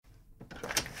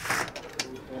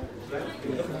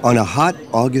On a hot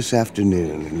August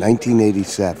afternoon in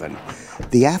 1987,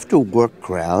 the after-work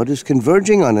crowd is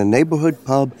converging on a neighborhood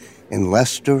pub in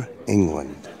Leicester,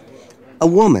 England. A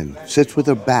woman sits with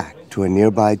her back to a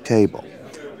nearby table,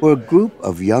 where a group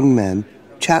of young men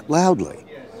chat loudly.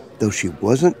 Though she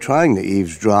wasn't trying to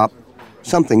eavesdrop,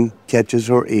 something catches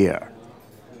her ear.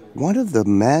 One of the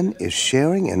men is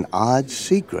sharing an odd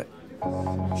secret.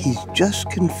 He's just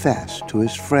confessed to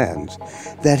his friends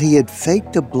that he had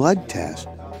faked a blood test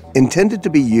intended to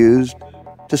be used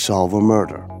to solve a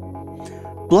murder.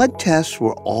 Blood tests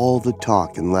were all the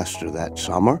talk in Leicester that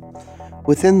summer.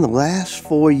 Within the last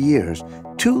 4 years,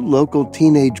 2 local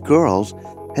teenage girls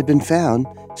had been found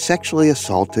sexually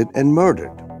assaulted and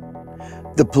murdered.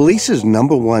 The police's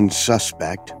number one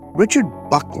suspect, Richard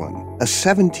Buckland, a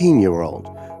 17-year-old,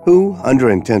 who, under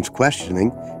intense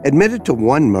questioning, admitted to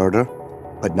one murder,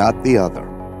 but not the other.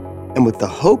 And with the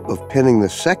hope of pinning the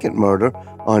second murder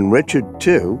on Richard,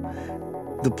 too,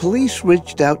 the police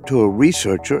reached out to a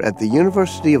researcher at the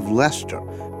University of Leicester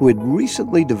who had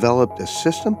recently developed a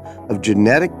system of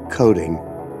genetic coding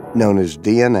known as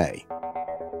DNA.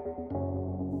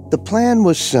 The plan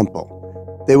was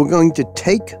simple. They were going to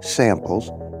take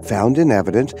samples found in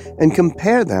evidence and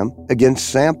compare them against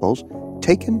samples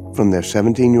taken from their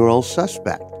 17-year-old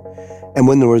suspect. And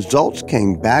when the results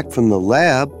came back from the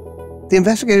lab, the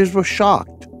investigators were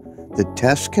shocked. The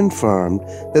tests confirmed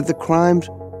that the crimes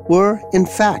were, in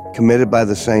fact, committed by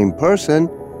the same person,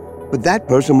 but that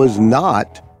person was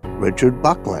not Richard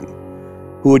Buckland,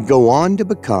 who would go on to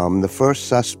become the first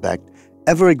suspect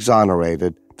ever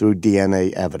exonerated through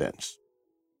DNA evidence.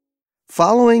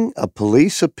 Following a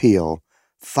police appeal,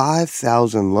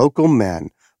 5,000 local men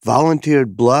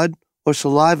volunteered blood or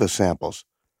saliva samples,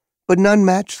 but none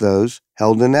matched those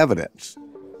held in evidence.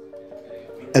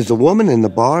 As the woman in the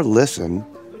bar listened,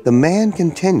 the man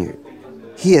continued.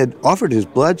 He had offered his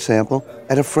blood sample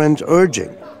at a friend's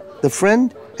urging. The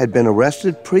friend had been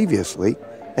arrested previously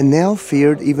and now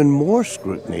feared even more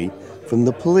scrutiny from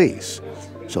the police.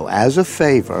 So as a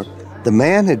favor, the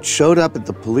man had showed up at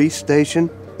the police station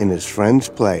in his friend's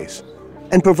place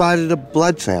and provided a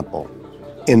blood sample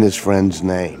in his friend's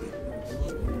name.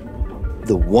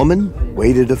 The woman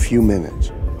waited a few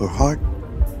minutes, her heart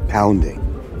pounding,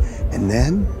 and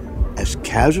then, as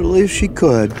casually as she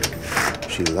could,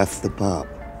 she left the pub.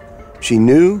 She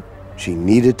knew she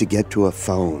needed to get to a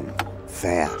phone,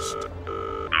 fast.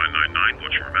 999,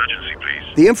 what's your emergency,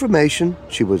 please? The information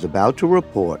she was about to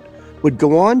report would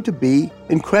go on to be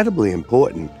incredibly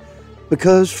important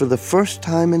because for the first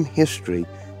time in history,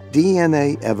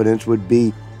 DNA evidence would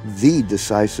be the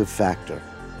decisive factor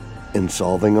in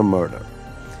solving a murder.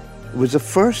 It was the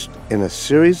first in a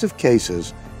series of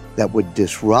cases that would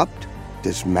disrupt,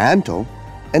 dismantle,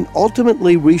 and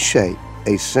ultimately reshape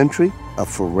a century of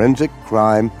forensic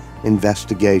crime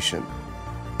investigation,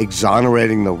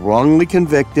 exonerating the wrongly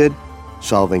convicted,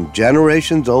 solving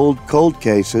generations-old cold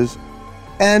cases,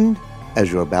 and,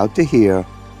 as you're about to hear,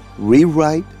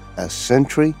 rewrite a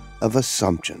century of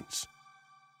assumptions.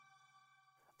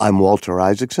 I'm Walter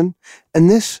Isaacson, and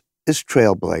this is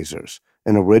Trailblazers,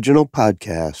 an original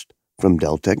podcast from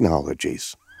Dell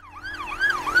Technologies.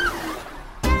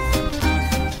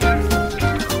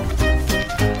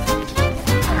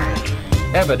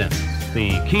 Evidence,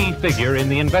 the key figure in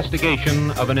the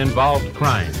investigation of an involved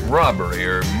crime. Robbery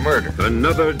or murder.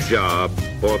 Another job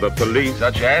for the police.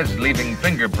 Such as leaving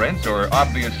fingerprints or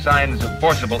obvious signs of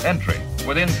forcible entry.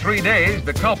 Within 3 days,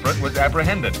 the culprit was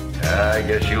apprehended. I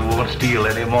guess you won't steal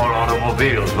any more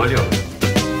automobiles, will you?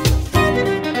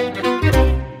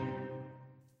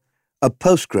 A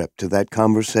postscript to that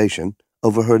conversation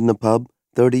overheard in the pub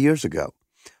 30 years ago.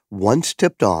 Once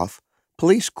tipped off,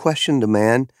 police questioned a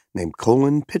man named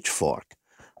Colin Pitchfork,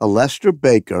 a Leicester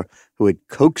baker who had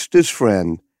coaxed his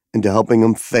friend into helping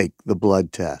him fake the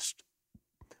blood test.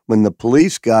 When the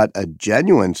police got a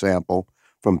genuine sample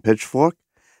from Pitchfork,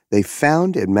 they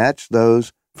found it matched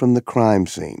those from the crime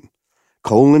scene.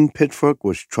 Colin Pitchfork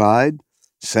was tried,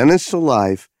 sentenced to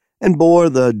life, and bore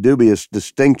the dubious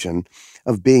distinction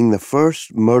of being the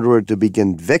first murderer to be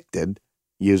convicted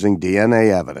using DNA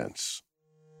evidence.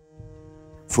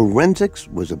 Forensics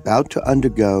was about to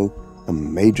undergo a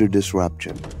major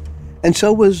disruption, and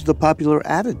so was the popular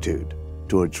attitude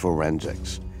towards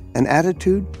forensics, an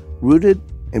attitude rooted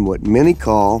in what many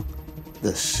call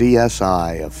the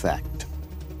CSI effect.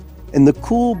 In the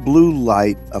cool blue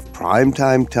light of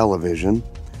primetime television,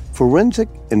 forensic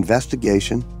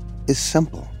investigation is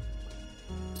simple.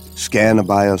 Scan a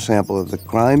biosample of the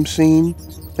crime scene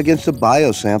against a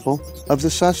biosample of the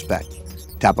suspect.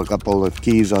 Tap a couple of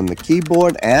keys on the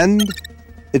keyboard and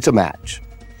it's a match.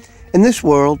 In this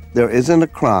world, there isn't a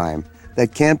crime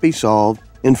that can't be solved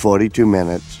in 42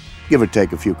 minutes, give or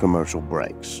take a few commercial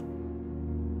breaks.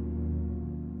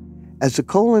 As the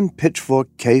Colin Pitchfork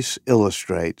case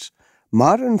illustrates,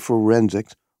 modern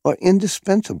forensics are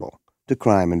indispensable to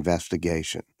crime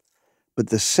investigation. But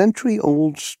the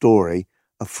century-old story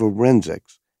of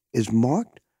forensics is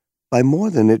marked by more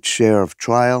than its share of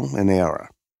trial and error.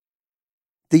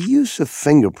 The use of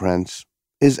fingerprints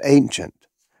is ancient.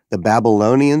 The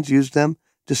Babylonians used them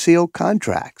to seal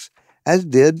contracts, as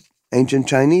did ancient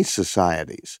Chinese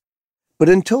societies. But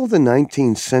until the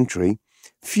 19th century,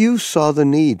 few saw the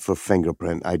need for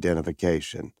fingerprint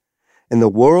identification. In the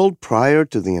world prior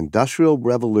to the Industrial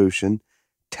Revolution,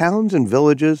 towns and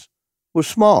villages were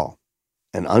small,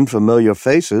 and unfamiliar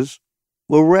faces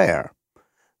were rare.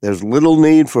 There's little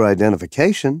need for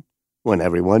identification when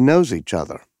everyone knows each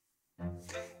other.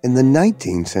 In the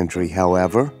 19th century,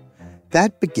 however,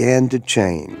 that began to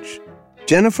change.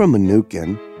 Jennifer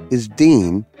Mnookin is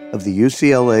dean of the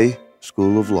UCLA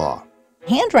School of Law.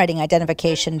 Handwriting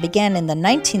identification began in the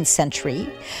 19th century,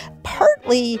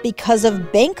 partly because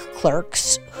of bank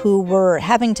clerks who were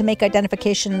having to make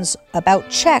identifications about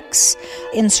checks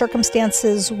in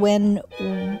circumstances when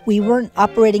we weren't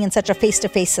operating in such a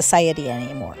face-to-face society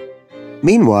anymore.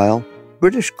 Meanwhile,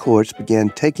 British courts began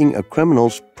taking a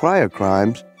criminal's prior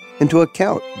crimes into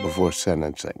account before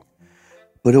sentencing.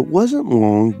 But it wasn't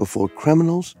long before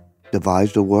criminals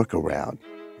devised a workaround.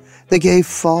 They gave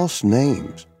false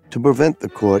names to prevent the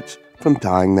courts from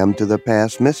tying them to their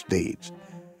past misdeeds.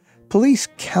 Police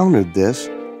countered this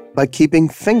by keeping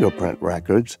fingerprint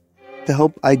records to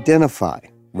help identify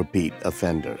repeat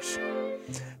offenders.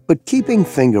 But keeping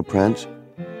fingerprints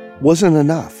wasn't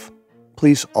enough.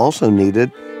 Police also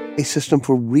needed a system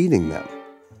for reading them.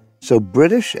 So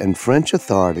British and French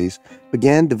authorities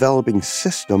began developing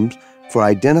systems for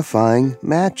identifying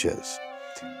matches.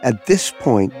 At this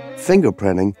point,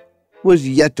 fingerprinting was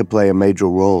yet to play a major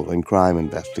role in crime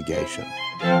investigation.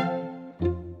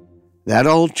 That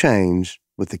all changed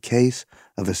with the case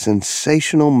of a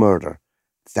sensational murder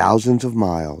thousands of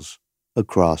miles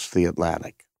across the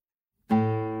Atlantic.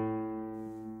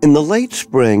 In the late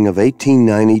spring of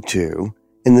 1892,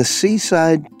 in the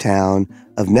seaside town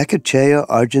of Necochea,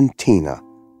 Argentina,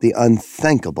 the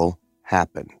unthinkable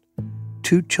happened.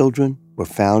 2 children were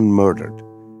found murdered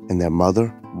and their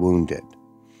mother wounded.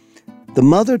 The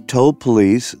mother told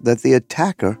police that the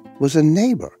attacker was a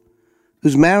neighbor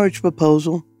whose marriage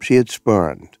proposal she had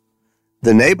spurned.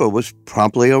 The neighbor was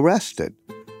promptly arrested,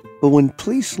 but when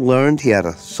police learned he had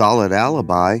a solid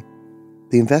alibi,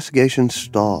 the investigation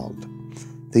stalled.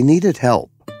 They needed help,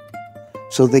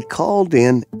 so they called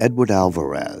in Edward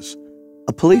Alvarez,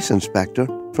 a police inspector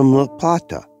from La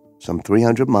Plata, some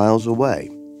 300 miles away.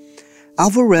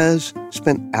 Alvarez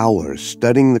spent hours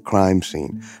studying the crime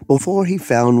scene before he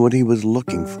found what he was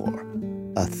looking for,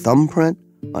 a thumbprint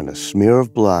on a smear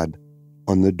of blood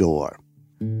on the door.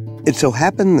 It so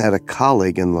happened that a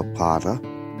colleague in La Plata,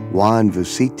 Juan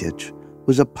Vucetich,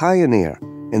 was a pioneer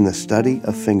in the study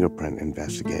of fingerprint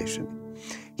investigation.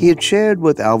 He had shared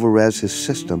with Alvarez his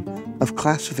system of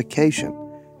classification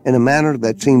in a manner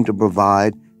that seemed to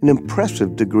provide an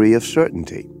impressive degree of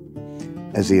certainty.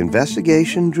 As the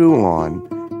investigation drew on,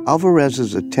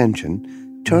 Alvarez's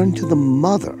attention turned to the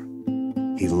mother.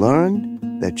 He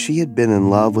learned that she had been in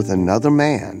love with another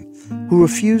man who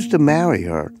refused to marry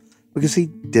her because he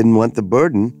didn't want the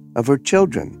burden of her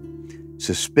children.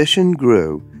 Suspicion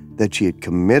grew that she had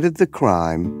committed the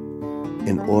crime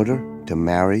in order to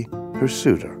marry her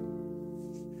suitor.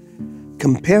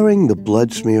 Comparing the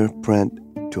blood smear print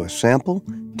to a sample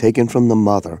taken from the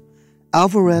mother,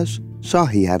 Alvarez saw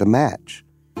he had a match,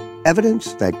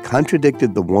 evidence that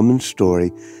contradicted the woman's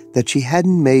story that she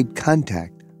hadn't made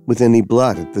contact with any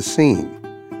blood at the scene.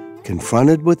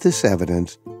 Confronted with this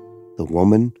evidence, the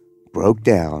woman broke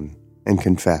down and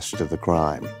confessed to the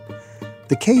crime.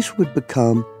 The case would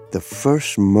become the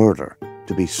first murder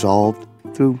to be solved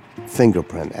through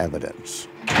fingerprint evidence.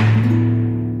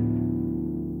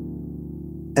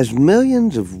 As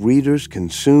millions of readers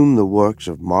consume the works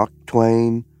of Mark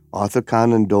Twain, Arthur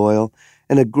Conan Doyle,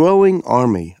 and a growing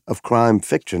army of crime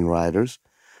fiction writers,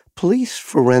 police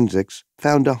forensics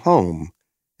found a home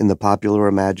in the popular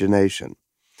imagination.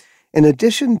 In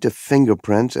addition to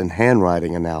fingerprints and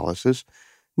handwriting analysis,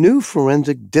 new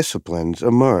forensic disciplines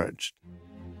emerged.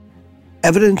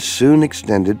 Evidence soon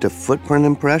extended to footprint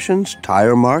impressions,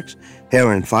 tire marks,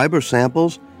 hair and fiber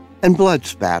samples, and blood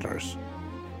spatters.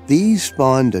 These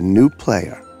spawned a new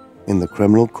player in the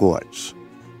criminal courts,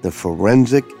 the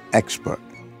forensic expert,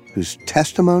 whose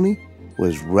testimony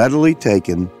was readily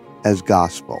taken as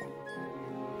gospel.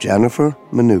 Jennifer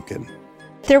Mnookin.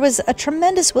 There was a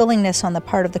tremendous willingness on the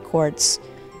part of the courts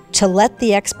to let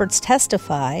the experts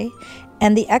testify,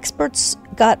 and the experts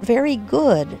got very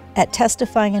good at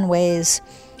testifying in ways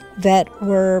that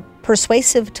were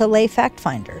persuasive to lay fact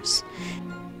finders.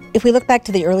 If we look back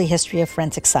to the early history of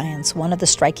forensic science, one of the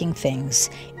striking things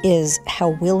is how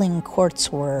willing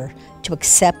courts were to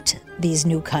accept these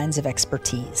new kinds of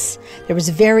expertise. There was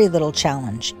very little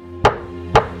challenge.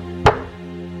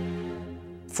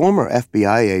 Former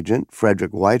FBI agent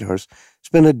Frederick Whitehurst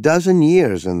spent a dozen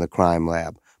years in the crime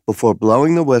lab before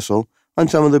blowing the whistle on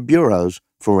some of the Bureau's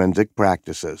forensic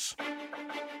practices.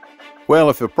 Well,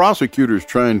 if the prosecutor's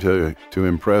trying to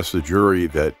impress the jury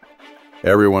that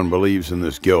everyone believes in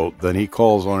this guilt, then he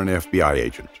calls on an FBI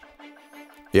agent.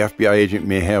 The FBI agent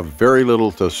may have very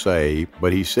little to say,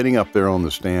 but he's sitting up there on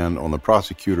the stand on the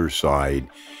prosecutor's side,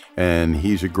 and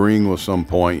he's agreeing with some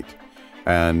point,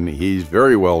 and he's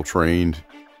very well trained.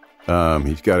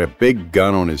 He's got a big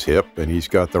gun on his hip, and he's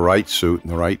got the right suit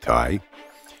and the right tie.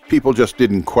 People just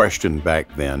didn't question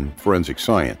back then forensic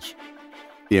science.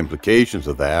 The implications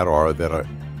of that are that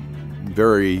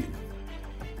very,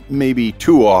 maybe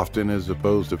too often, as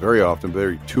opposed to very often,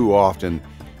 very too often,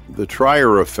 the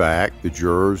trier of fact, the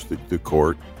jurors, the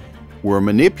court, were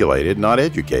manipulated, not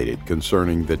educated,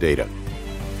 concerning the data.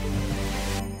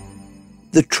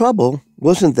 The trouble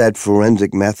wasn't that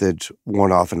forensic methods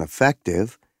weren't often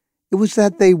effective. It was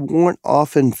that they weren't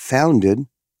often founded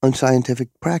on scientific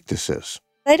practices.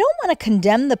 I don't want to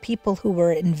condemn the people who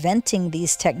were inventing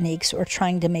these techniques or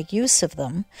trying to make use of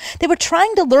them. They were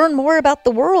trying to learn more about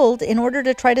the world in order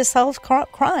to try to solve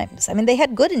crimes. I mean, they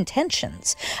had good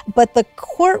intentions, but the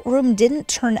courtroom didn't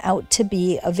turn out to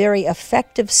be a very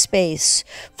effective space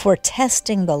for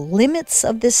testing the limits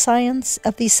of this science,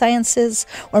 of these sciences,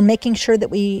 or making sure that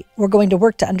we were going to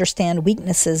work to understand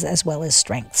weaknesses as well as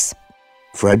strengths.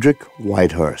 Frederick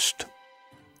Whitehurst.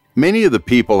 Many of the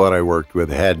people that I worked with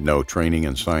had no training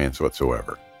in science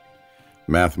whatsoever.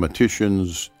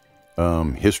 Mathematicians,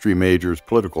 history majors,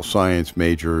 political science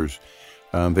majors.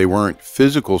 They weren't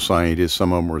physical scientists.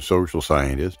 Some of them were social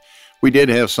scientists. We did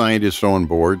have scientists on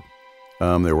board.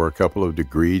 There were a couple of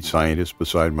degreed scientists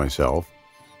beside myself.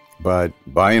 But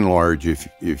by and large, if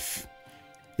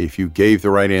you gave the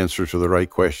right answer to the right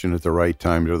question at the right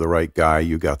time to the right guy,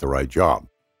 you got the right job.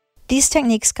 These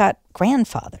techniques got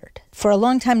grandfathered. For a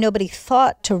long time, nobody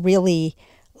thought to really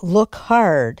look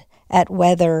hard at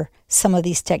whether some of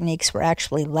these techniques were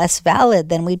actually less valid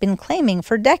than we'd been claiming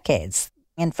for decades.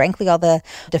 And frankly, all the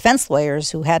defense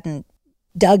lawyers who hadn't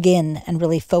dug in and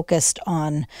really focused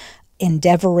on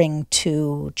endeavoring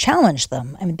to challenge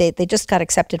them, I mean, they just got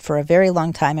accepted for a very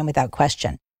long time and without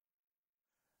question.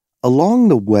 Along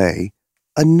the way,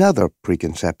 another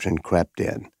preconception crept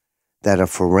in, that a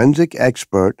forensic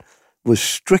expert was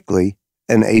strictly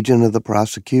an agent of the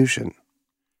prosecution.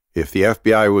 If the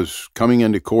FBI was coming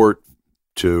into court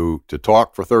to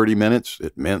talk for 30 minutes,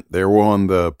 it meant they were on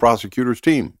the prosecutor's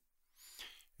team.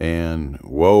 And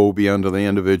woe be unto the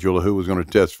individual who was going to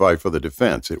testify for the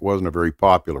defense. It wasn't a very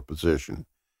popular position.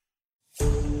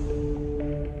 In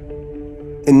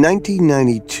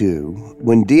 1992,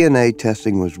 when DNA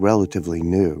testing was relatively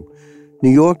new, New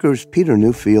Yorkers Peter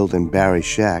Newfield and Barry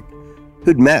Scheck,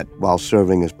 who'd met while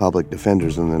serving as public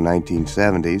defenders in the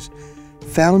 1970s,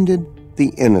 founded the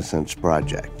Innocence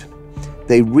Project.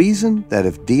 They reasoned that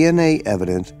if DNA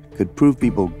evidence could prove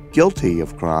people guilty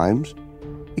of crimes,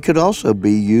 it could also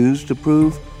be used to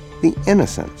prove the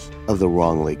innocence of the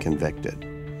wrongly convicted.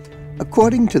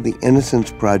 According to the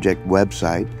Innocence Project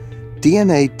website,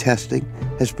 DNA testing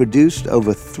has produced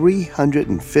over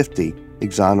 350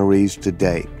 exonerees to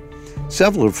date,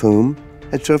 several of whom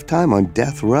had served time on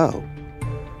death row.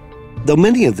 Though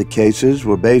many of the cases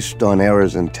were based on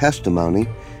errors in testimony,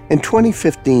 in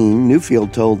 2015,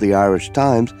 Newfield told the Irish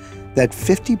Times that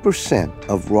 50%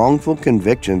 of wrongful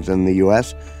convictions in the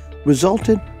U.S.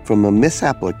 resulted from a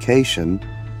misapplication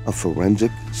of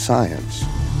forensic science.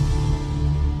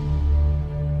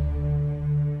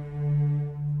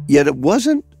 Yet it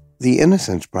wasn't the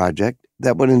Innocence Project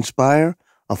that would inspire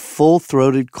a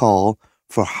full-throated call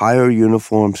for higher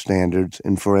uniform standards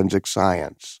in forensic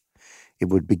science. It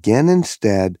would begin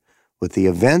instead with the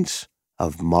events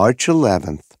of March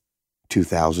 11th,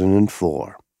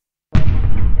 2004.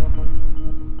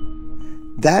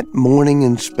 That morning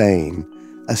in Spain,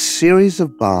 a series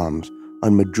of bombs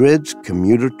on Madrid's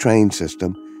commuter train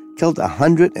system killed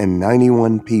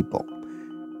 191 people.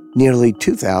 Nearly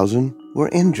 2,000 were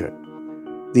injured.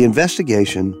 The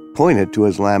investigation pointed to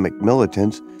Islamic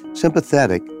militants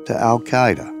sympathetic to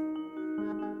al-Qaeda.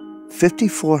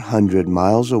 5,400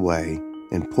 miles away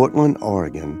in Portland,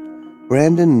 Oregon,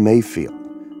 Brandon Mayfield,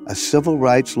 a civil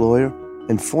rights lawyer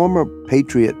and former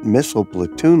Patriot missile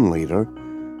platoon leader,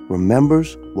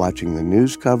 remembers watching the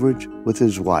news coverage with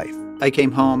his wife. I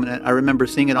came home and I remember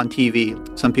seeing it on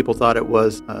TV. Some people thought it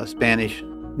was Spanish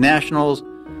nationals,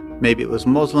 maybe it was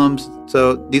Muslims.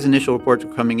 So these initial reports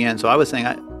were coming in. So I was saying,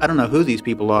 I don't know who these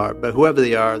people are, but whoever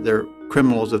they are, they're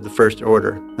criminals of the first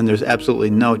order. And there's absolutely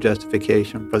no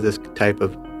justification for this type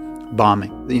of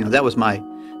bombing. That was my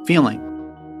feeling.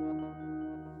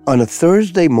 On a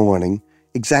Thursday morning,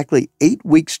 exactly 8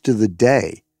 weeks to the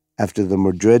day after the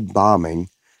Madrid bombing,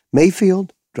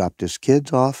 Mayfield dropped his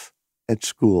kids off at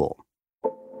school.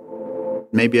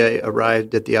 Maybe I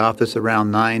arrived at the office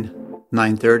around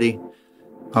 9:30.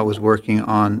 I was working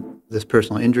on this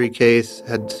personal injury case,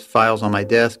 had files on my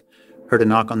desk, heard a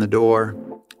knock on the door,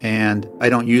 and I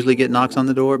don't usually get knocks on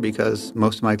the door because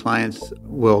most of my clients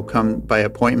will come by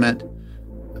appointment.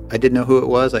 I didn't know who it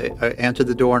was. I answered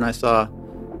the door and I saw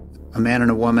a man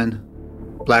and a woman,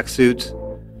 black suits.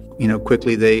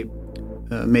 Quickly they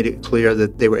made it clear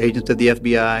that they were agents of the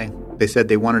FBI. They said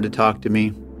they wanted to talk to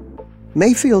me.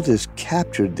 Mayfield has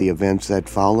captured the events that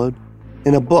followed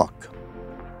in a book,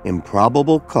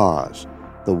 Improbable Cause,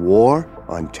 The War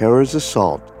on Terror's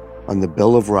Assault on the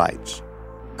Bill of Rights,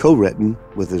 co-written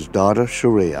with his daughter,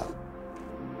 Sharia.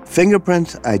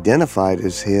 Fingerprints identified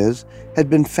as his had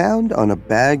been found on a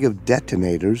bag of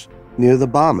detonators near the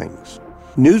bombings.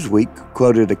 Newsweek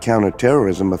quoted a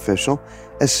counterterrorism official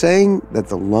as saying that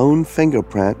the lone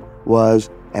fingerprint was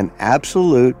an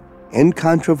absolute,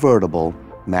 incontrovertible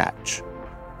match.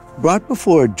 Brought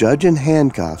before a judge in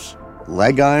handcuffs,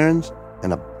 leg irons,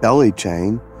 and a belly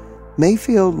chain,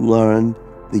 Mayfield learned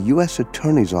the U.S.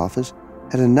 Attorney's Office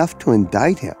had enough to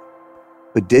indict him,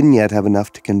 but didn't yet have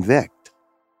enough to convict.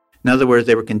 In other words,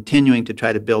 they were continuing to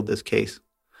try to build this case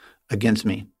against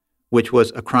me, which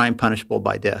was a crime punishable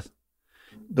by death.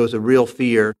 There was a real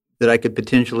fear that I could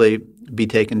potentially be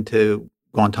taken to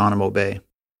Guantanamo Bay.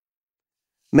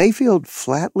 Mayfield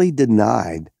flatly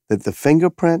denied that the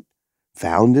fingerprint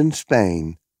found in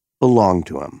Spain belonged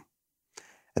to him.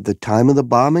 At the time of the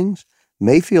bombings,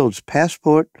 Mayfield's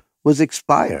passport was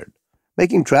expired,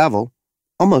 making travel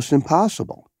almost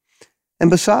impossible. And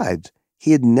besides,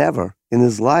 he had never in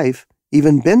his life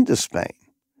even been to Spain.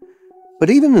 But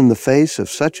even in the face of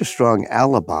such a strong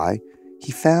alibi,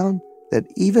 he found that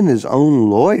even his own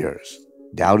lawyers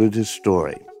doubted his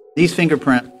story. These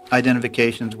fingerprint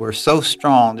identifications were so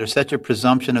strong, there's such a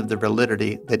presumption of the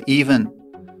validity that even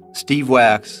Steve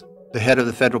Wax, the head of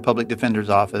the Federal Public Defender's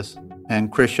Office,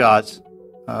 and Chris Schatz,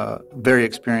 very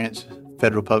experienced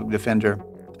federal public defender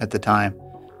at the time,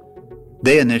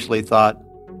 they initially thought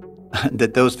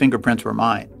that those fingerprints were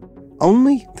mine.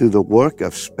 Only through the work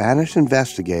of Spanish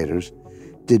investigators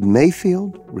did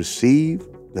Mayfield receive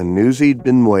the news he'd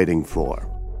been waiting for.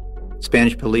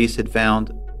 Spanish police had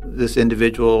found this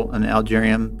individual, an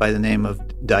Algerian by the name of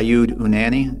Dayoud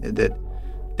Unani, that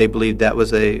they believed that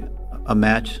was a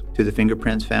match to the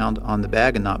fingerprints found on the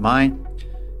bag and not mine.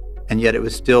 And yet it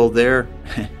was still their,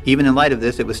 even in light of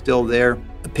this, it was still their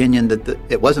opinion that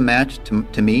it was a match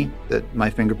to me, that my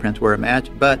fingerprints were a match.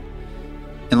 But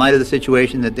in light of the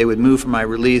situation, that they would move for my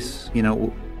release,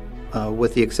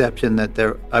 with the exception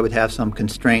that I would have some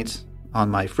constraints on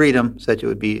my freedom, such it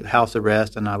would be house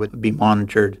arrest and I would be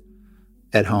monitored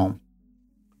at home.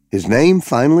 His name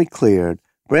finally cleared,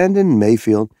 Brandon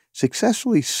Mayfield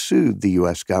successfully sued the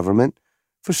U.S. government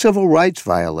for civil rights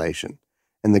violation,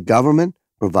 and the government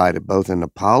provided both an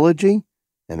apology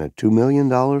and a $2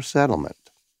 million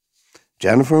settlement.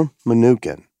 Jennifer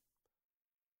Mnookin.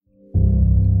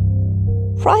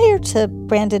 Prior to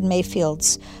Brandon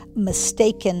Mayfield's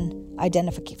mistaken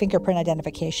fingerprint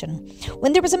identification,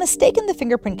 when there was a mistake in the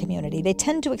fingerprint community, they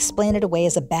tend to explain it away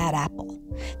as a bad apple.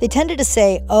 They tended to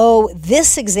say, oh,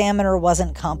 this examiner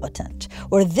wasn't competent,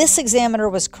 or this examiner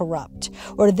was corrupt,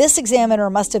 or this examiner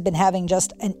must have been having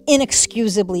just an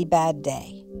inexcusably bad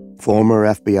day. Former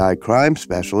FBI crime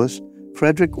specialist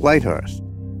Frederick Whitehurst.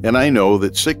 And I know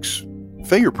that 6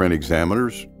 fingerprint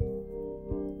examiners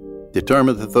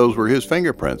determined that those were his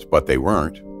fingerprints, but they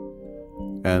weren't.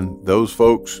 And those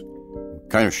folks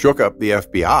kind of shook up the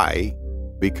FBI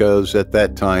because at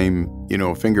that time,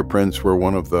 fingerprints were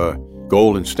one of the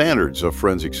golden standards of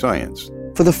forensic science.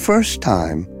 For the first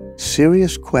time,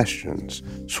 serious questions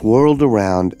swirled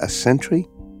around a century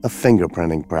of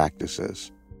fingerprinting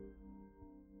practices.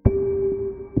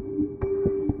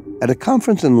 At a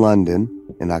conference in London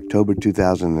in October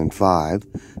 2005,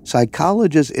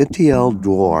 psychologist Itiel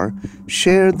Dror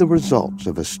shared the results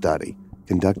of a study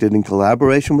conducted in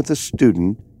collaboration with a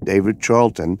student, David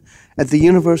Charlton, at the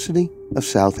University of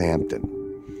Southampton.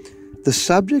 The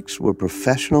subjects were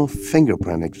professional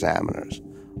fingerprint examiners,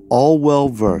 all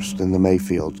well-versed in the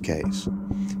Mayfield case.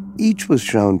 Each was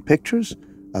shown pictures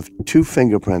of 2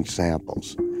 fingerprint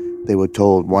samples. They were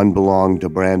told one belonged to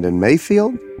Brandon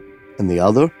Mayfield, and the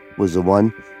other was the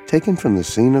one taken from the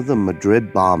scene of the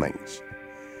Madrid bombings.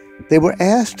 They were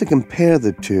asked to compare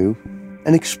the two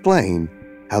and explain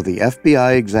how the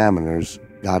FBI examiners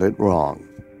got it wrong.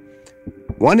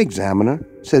 One examiner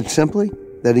said simply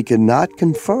that he could not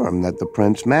confirm that the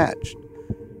prints matched.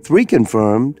 3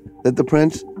 confirmed that the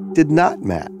prints did not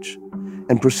match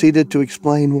and proceeded to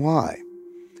explain why.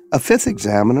 A 5th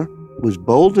examiner was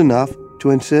bold enough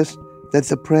to insist that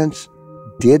the prints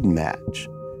did match,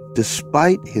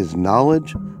 despite his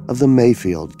knowledge of the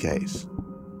Mayfield case.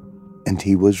 And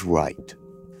he was right.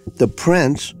 The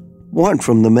prints weren't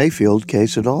from the Mayfield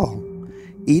case at all.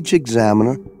 Each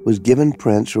examiner was given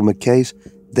prints from a case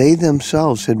they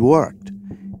themselves had worked.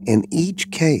 In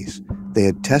each case, they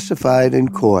had testified in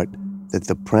court that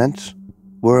the prints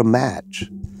were a match.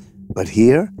 But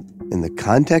here, in the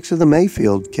context of the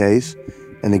Mayfield case,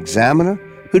 an examiner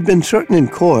who'd been certain in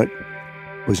court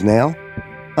was now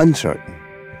uncertain.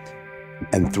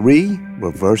 And 3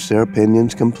 reversed their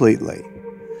opinions completely.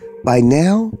 By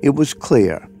now, it was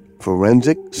clear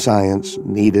forensic science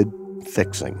needed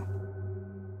fixing.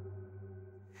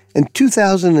 In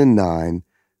 2009,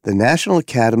 the National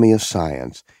Academy of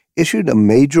Science issued a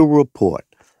major report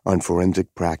on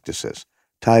forensic practices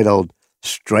titled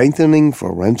Strengthening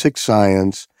Forensic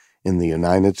Science in the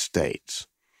United States.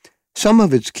 Some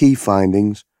of its key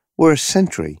findings were a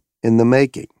century in the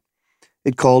making.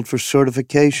 It called for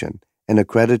certification and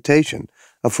accreditation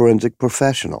of forensic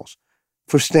professionals,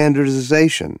 for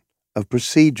standardization of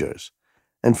procedures,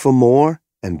 and for more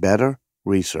and better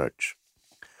research.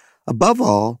 Above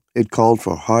all, it called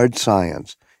for hard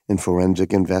science in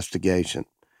forensic investigation.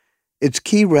 Its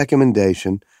key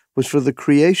recommendation was for the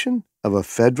creation of a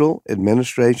federal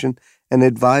administration and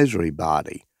advisory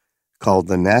body called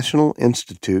the National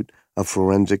Institute of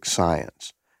Forensic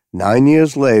Science. 9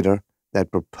 years later,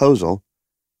 that proposal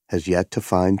has yet to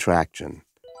find traction.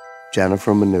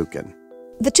 Jennifer Mnookin.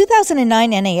 The 2009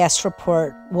 NAS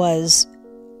report was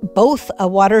both a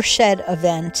watershed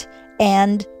event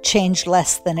and changed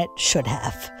less than it should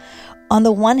have. On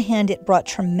the one hand, it brought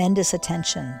tremendous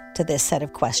attention to this set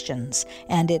of questions,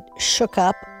 and it shook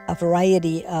up a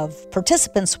variety of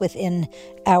participants within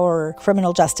our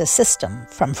criminal justice system,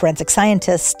 from forensic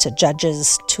scientists to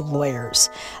judges to lawyers.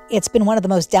 It's been one of the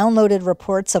most downloaded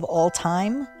reports of all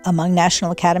time among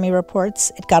National Academy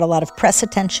reports. It got a lot of press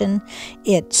attention.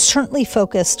 It certainly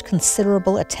focused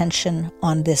considerable attention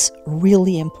on this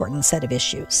really important set of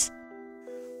issues.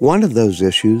 One of those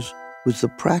issues was the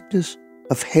practice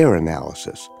of hair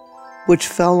analysis, which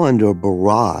fell under a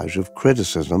barrage of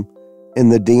criticism in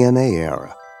the DNA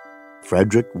era.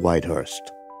 Frederick Whitehurst.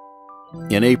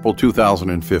 In April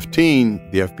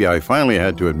 2015, the FBI finally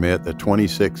had to admit that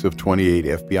 26 of 28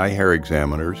 FBI hair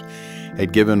examiners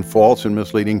had given false and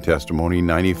misleading testimony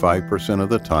 95% of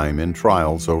the time in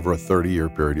trials over a 30-year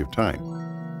period of time.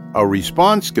 A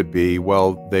response could be,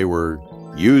 well, they were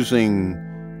using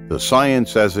the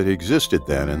science as it existed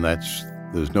then, and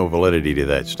there's no validity to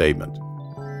that statement.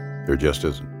 There just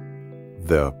isn't.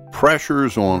 The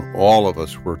pressures on all of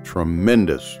us were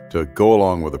tremendous to go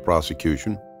along with the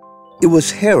prosecution. It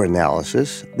was hair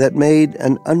analysis that made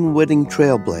an unwitting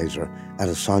trailblazer out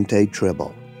of Sante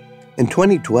Tribble. In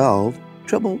 2012,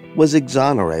 Tribble was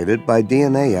exonerated by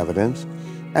DNA evidence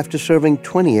after serving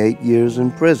 28 years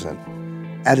in prison.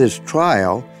 At his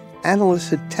trial, analysts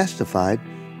had testified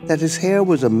that his hair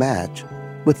was a match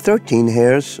with 13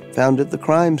 hairs found at the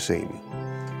crime scene.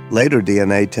 Later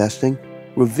DNA testing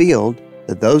revealed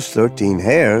that those 13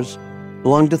 hairs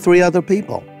belonged to 3 other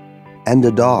people and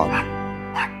a dog.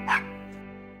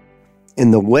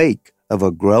 In the wake of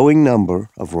a growing number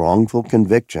of wrongful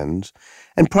convictions,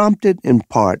 and prompted in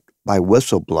part by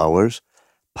whistleblowers,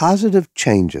 positive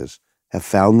changes have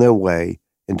found their way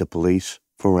into police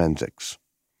forensics.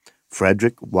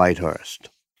 Frederick Whitehurst.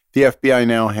 The FBI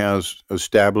now has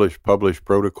established published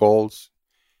protocols.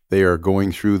 They are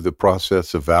going through the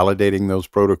process of validating those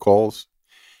protocols.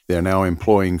 They're now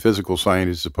employing physical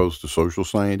scientists as opposed to social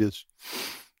scientists.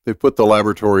 They put the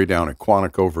laboratory down at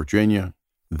Quantico, Virginia.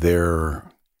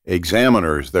 Their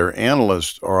examiners, their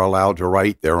analysts are allowed to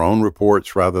write their own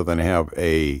reports rather than have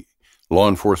a law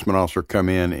enforcement officer come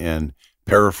in and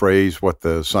paraphrase what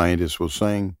the scientist was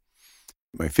saying.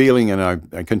 My feeling, and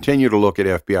I continue to look at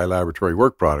FBI laboratory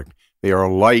work product, they are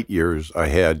light years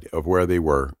ahead of where they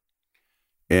were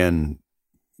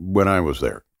when I was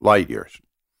there, light years.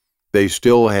 They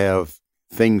still have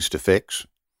things to fix.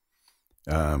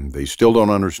 They still don't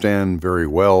understand very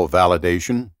well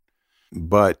validation,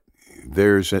 but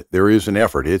there is an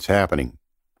effort. It's happening.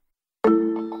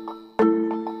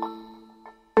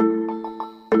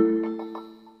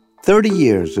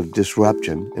 Years of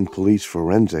disruption in police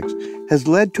forensics has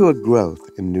led to a growth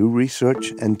in new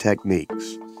research and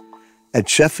techniques. At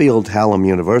Sheffield Hallam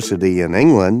University in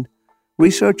England,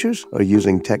 researchers are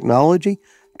using technology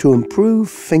to improve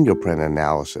fingerprint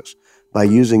analysis by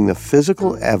using the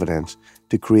physical evidence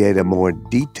to create a more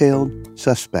detailed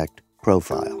suspect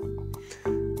profile.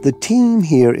 The team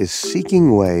here is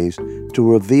seeking ways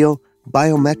to reveal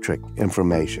biometric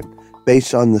information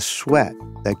based on the sweat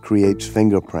that creates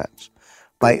fingerprints.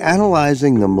 By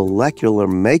analyzing the molecular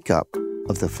makeup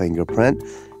of the fingerprint,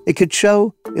 it could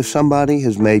show if somebody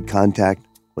has made contact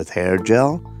with hair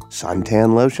gel,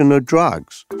 suntan lotion, or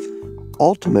drugs.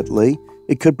 Ultimately,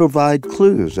 it could provide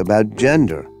clues about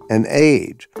gender and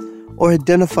age, or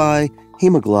identify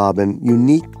hemoglobin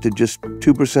unique to just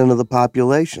 2% of the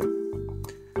population.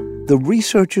 The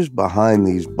researchers behind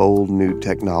these bold new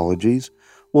technologies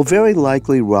will very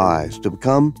likely rise to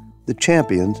become the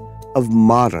champions of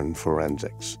modern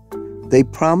forensics. They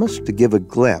promise to give a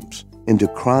glimpse into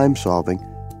crime solving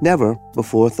never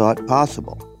before thought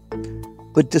possible.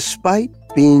 But despite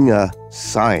being a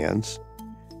science,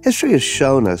 history has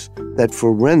shown us that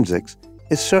forensics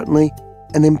is certainly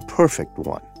an imperfect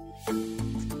one.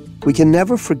 We can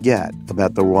never forget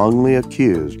about the wrongly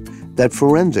accused that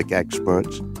forensic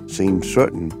experts seemed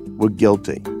certain were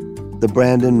guilty. The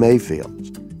Brandon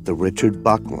Mayfields, the Richard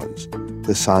Bucklands,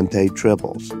 the Sante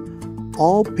Tribbles,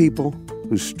 all people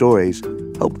whose stories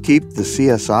help keep the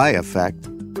CSI effect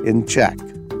in check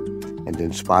and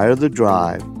inspire the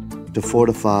drive to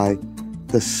fortify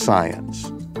the science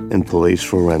in police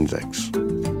forensics.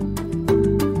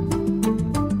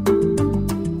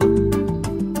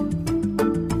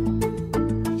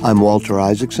 I'm Walter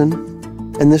Isaacson,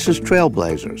 and this is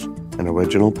Trailblazers, an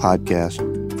original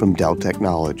podcast from Dell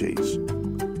Technologies.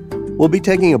 We'll be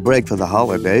taking a break for the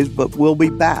holidays, but we'll be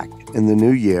back in the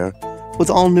new year with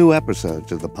all new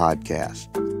episodes of the podcast.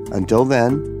 Until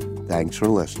then, thanks for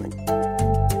listening.